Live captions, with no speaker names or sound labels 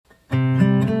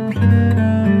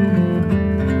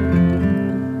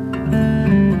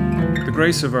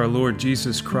grace of our Lord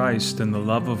Jesus Christ and the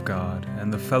love of God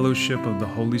and the fellowship of the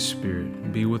Holy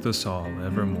Spirit be with us all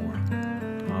evermore.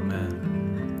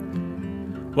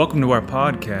 Amen. Welcome to our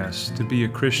podcast, To Be a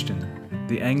Christian,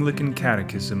 the Anglican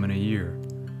Catechism in a Year,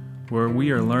 where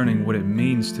we are learning what it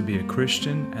means to be a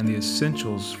Christian and the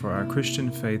essentials for our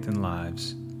Christian faith and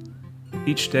lives.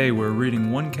 Each day we're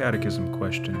reading one catechism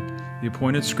question, the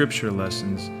appointed scripture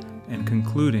lessons, and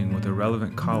concluding with a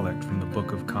relevant collect from the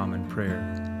Book of Common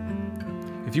Prayer.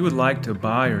 If you would like to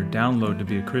buy or download To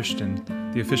Be a Christian,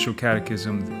 the official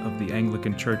catechism of the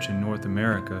Anglican Church in North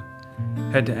America,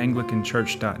 head to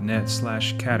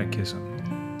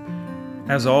anglicanchurch.net/catechism.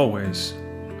 As always,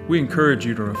 we encourage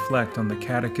you to reflect on the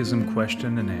catechism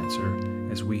question and answer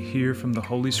as we hear from the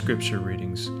Holy Scripture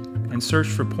readings and search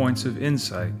for points of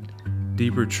insight,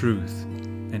 deeper truth,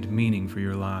 and meaning for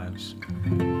your lives.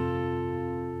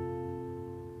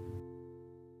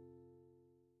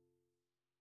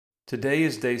 Today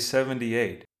is day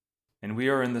 78, and we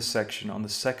are in the section on the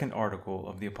second article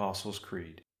of the Apostles'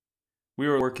 Creed. We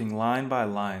are working line by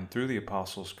line through the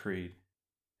Apostles' Creed,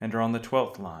 and are on the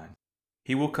 12th line.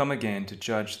 He will come again to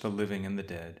judge the living and the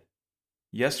dead.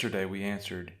 Yesterday we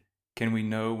answered, can we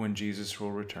know when Jesus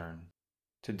will return?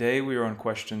 Today we are on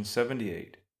question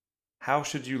 78. How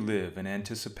should you live in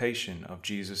anticipation of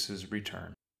Jesus'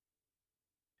 return?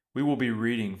 We will be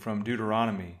reading from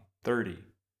Deuteronomy 30,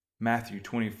 Matthew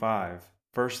 25,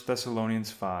 1 Thessalonians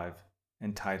 5,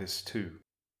 and Titus 2.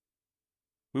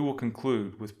 We will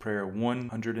conclude with prayer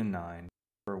 109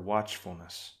 for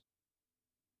watchfulness.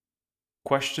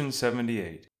 Question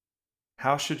 78.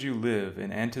 How should you live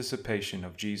in anticipation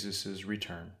of Jesus'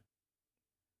 return?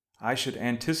 I should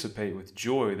anticipate with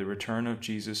joy the return of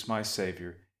Jesus my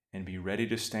Savior and be ready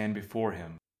to stand before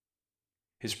Him.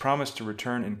 His promise to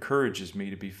return encourages me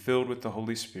to be filled with the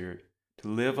Holy Spirit, to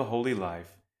live a holy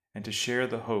life, and to share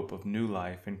the hope of new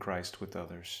life in Christ with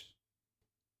others.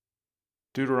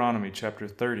 Deuteronomy chapter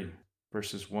 30,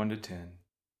 verses 1 to 10.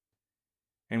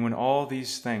 And when all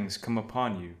these things come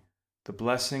upon you, the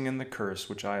blessing and the curse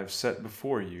which I have set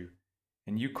before you,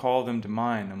 and you call them to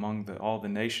mind among all the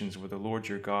nations where the Lord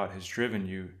your God has driven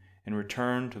you, and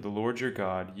return to the Lord your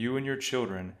God, you and your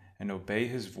children, and obey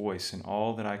His voice in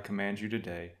all that I command you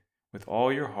today, with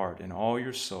all your heart and all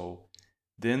your soul,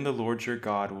 then the Lord your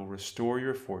God will restore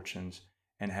your fortunes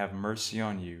and have mercy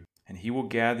on you, and He will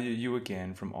gather you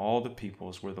again from all the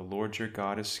peoples where the Lord your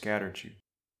God has scattered you.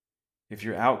 If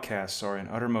your outcasts are in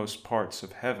uttermost parts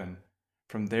of heaven,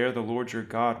 from there the Lord your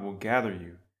God will gather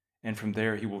you, and from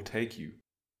there He will take you.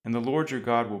 And the Lord your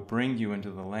God will bring you into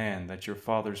the land that your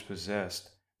fathers possessed,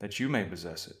 that you may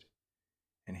possess it.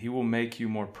 And He will make you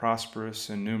more prosperous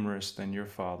and numerous than your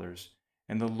fathers,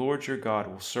 and the Lord your God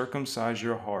will circumcise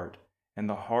your heart and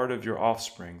the heart of your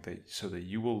offspring, so that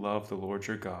you will love the Lord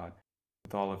your God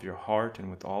with all of your heart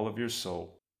and with all of your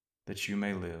soul, that you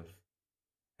may live.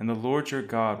 And the Lord your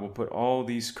God will put all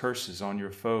these curses on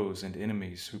your foes and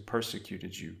enemies who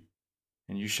persecuted you,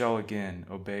 and you shall again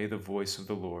obey the voice of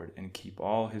the Lord and keep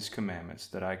all His commandments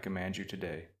that I command you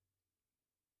today.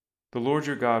 The Lord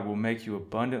your God will make you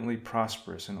abundantly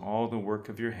prosperous in all the work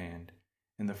of your hand,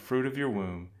 in the fruit of your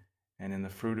womb, and in the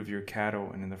fruit of your cattle,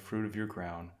 and in the fruit of your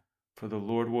ground. For the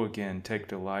Lord will again take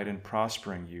delight in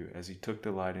prospering you as He took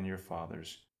delight in your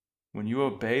fathers. When you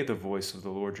obey the voice of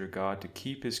the Lord your God to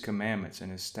keep His commandments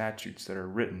and His statutes that are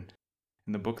written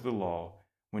in the book of the law,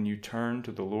 when you turn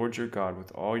to the Lord your God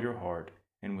with all your heart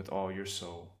and with all your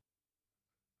soul.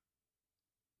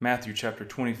 Matthew chapter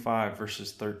 25,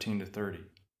 verses 13 to 30.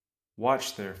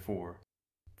 Watch therefore,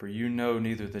 for you know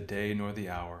neither the day nor the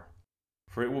hour.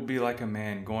 For it will be like a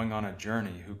man going on a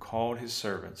journey who called his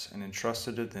servants and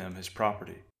entrusted to them his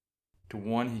property. To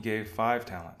one he gave 5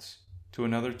 talents, to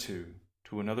another 2,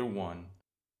 to another 1,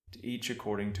 to each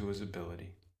according to his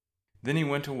ability. Then he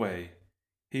went away.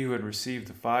 He who had received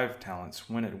the 5 talents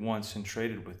went at once and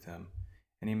traded with them,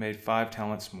 and he made 5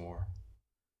 talents more.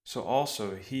 So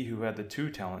also he who had the 2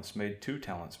 talents made 2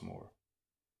 talents more.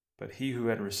 But he who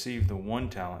had received the 1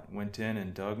 talent went in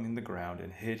and dug in the ground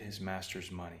and hid his master's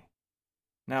money.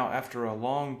 Now after a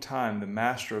long time the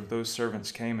master of those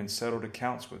servants came and settled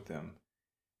accounts with them.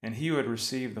 And he who had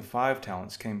received the 5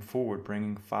 talents came forward,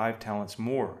 bringing 5 talents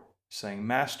more, saying,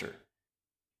 Master,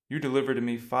 you delivered to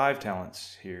me 5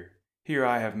 talents. Here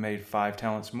I have made 5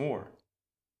 talents more.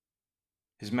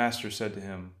 His master said to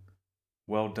him,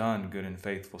 Well done, good and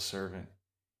faithful servant.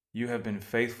 You have been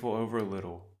faithful over a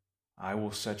little. I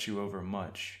will set you over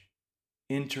much.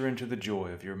 Enter into the joy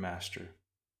of your master.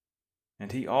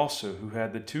 And he also, who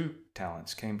had the 2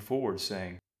 talents, came forward,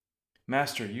 saying,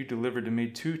 Master, you delivered to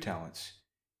me 2 talents.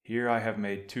 Here I have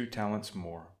made 2 talents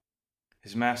more.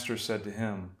 His master said to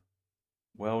him,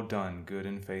 'Well done, good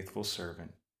and faithful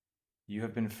servant. You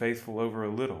have been faithful over a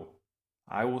little.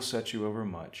 I will set you over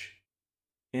much.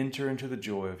 Enter into the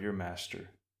joy of your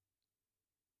master.'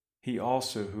 He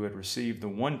also, who had received the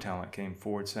 1 talent, came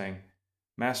forward, saying,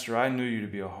 'Master, I knew you to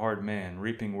be a hard man,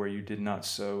 reaping where you did not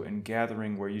sow, and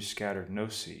gathering where you scattered no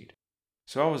seed.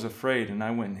 So I was afraid, and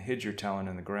I went and hid your talent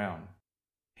in the ground.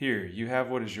 Here, you have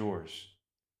what is yours.'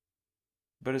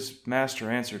 But his master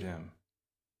answered him,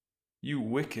 'You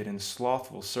wicked and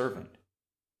slothful servant.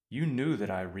 You knew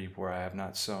that I reap where I have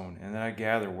not sown, and that I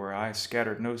gather where I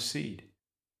scattered no seed.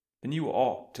 Then you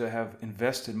ought to have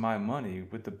invested my money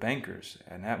with the bankers,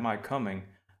 and at my coming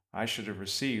I should have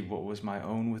received what was my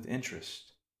own with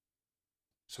interest.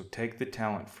 So take the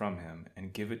talent from him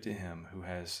and give it to him who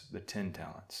has the 10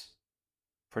 talents.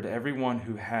 For to everyone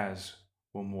who has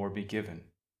will more be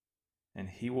given, and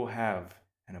he will have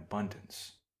an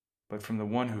abundance. But from the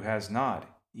one who has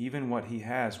not, even what he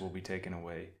has will be taken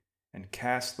away. And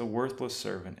cast the worthless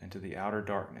servant into the outer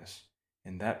darkness.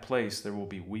 In that place there will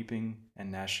be weeping and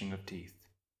gnashing of teeth."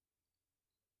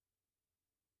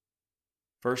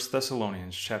 1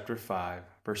 Thessalonians chapter 5,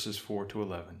 verses 4 to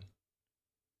 11.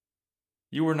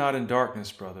 "You were not in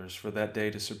darkness, brothers, for that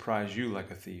day to surprise you like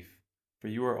a thief. For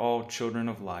you are all children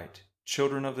of light,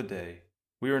 children of the day.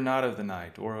 We are not of the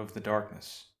night or of the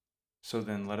darkness. So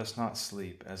then let us not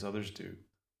sleep as others do,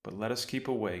 but let us keep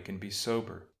awake and be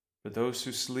sober. For those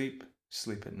who sleep,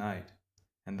 sleep at night,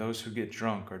 and those who get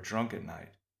drunk are drunk at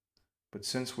night. But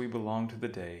since we belong to the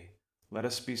day, let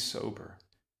us be sober,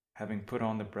 having put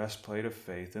on the breastplate of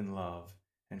faith and love,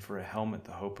 and for a helmet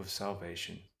the hope of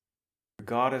salvation. For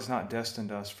God has not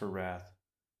destined us for wrath,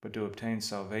 but to obtain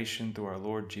salvation through our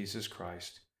Lord Jesus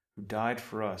Christ, who died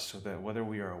for us, so that whether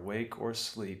we are awake or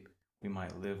asleep, we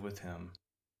might live with him.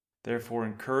 Therefore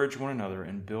encourage one another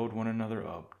and build one another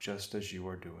up, just as you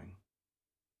are doing."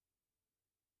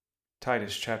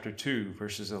 Titus chapter 2,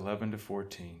 verses 11 to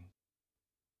 14.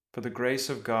 "For the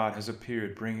grace of God has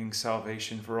appeared, bringing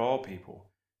salvation for all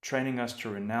people, training us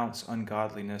to renounce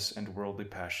ungodliness and worldly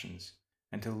passions,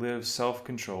 and to live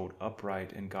self-controlled,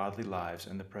 upright, and godly lives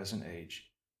in the present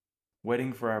age,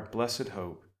 waiting for our blessed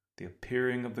hope, the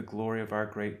appearing of the glory of our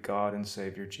great God and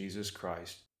Savior Jesus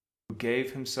Christ, who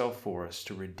gave himself for us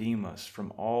to redeem us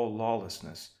from all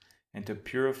lawlessness and to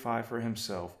purify for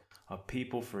himself a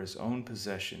people for his own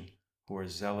possession, who are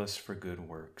zealous for good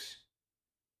works."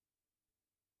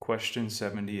 Question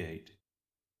 78.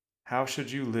 How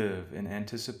should you live in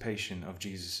anticipation of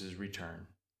Jesus' return?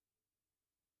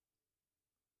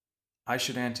 I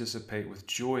should anticipate with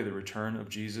joy the return of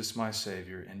Jesus my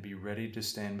Savior and be ready to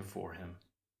stand before him.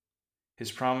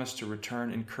 His promise to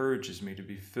return encourages me to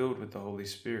be filled with the Holy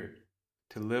Spirit,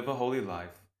 to live a holy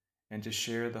life, and to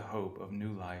share the hope of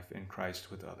new life in Christ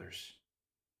with others.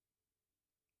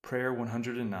 Prayer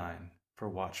 109. For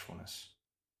watchfulness.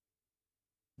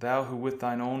 Thou who with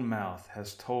thine own mouth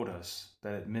hast told us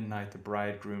that at midnight the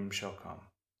bridegroom shall come,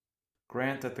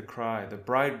 grant that the cry, "The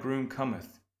bridegroom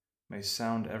cometh," may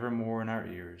sound evermore in our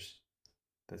ears,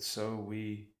 that so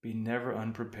we be never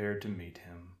unprepared to meet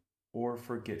him, or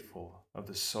forgetful of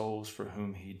the souls for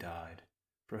whom he died,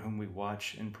 for whom we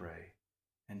watch and pray.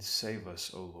 And save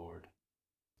us, O Lord.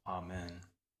 Amen.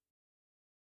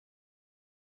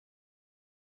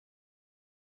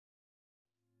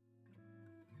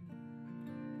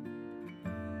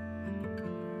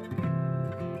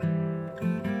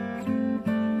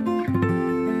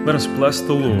 Let us bless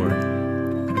the Lord.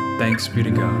 Thanks be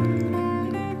to God.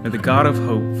 May the God of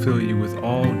hope fill you with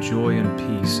all joy and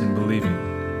peace in believing,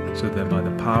 so that by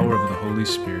the power of the Holy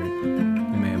Spirit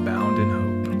you may abound in hope.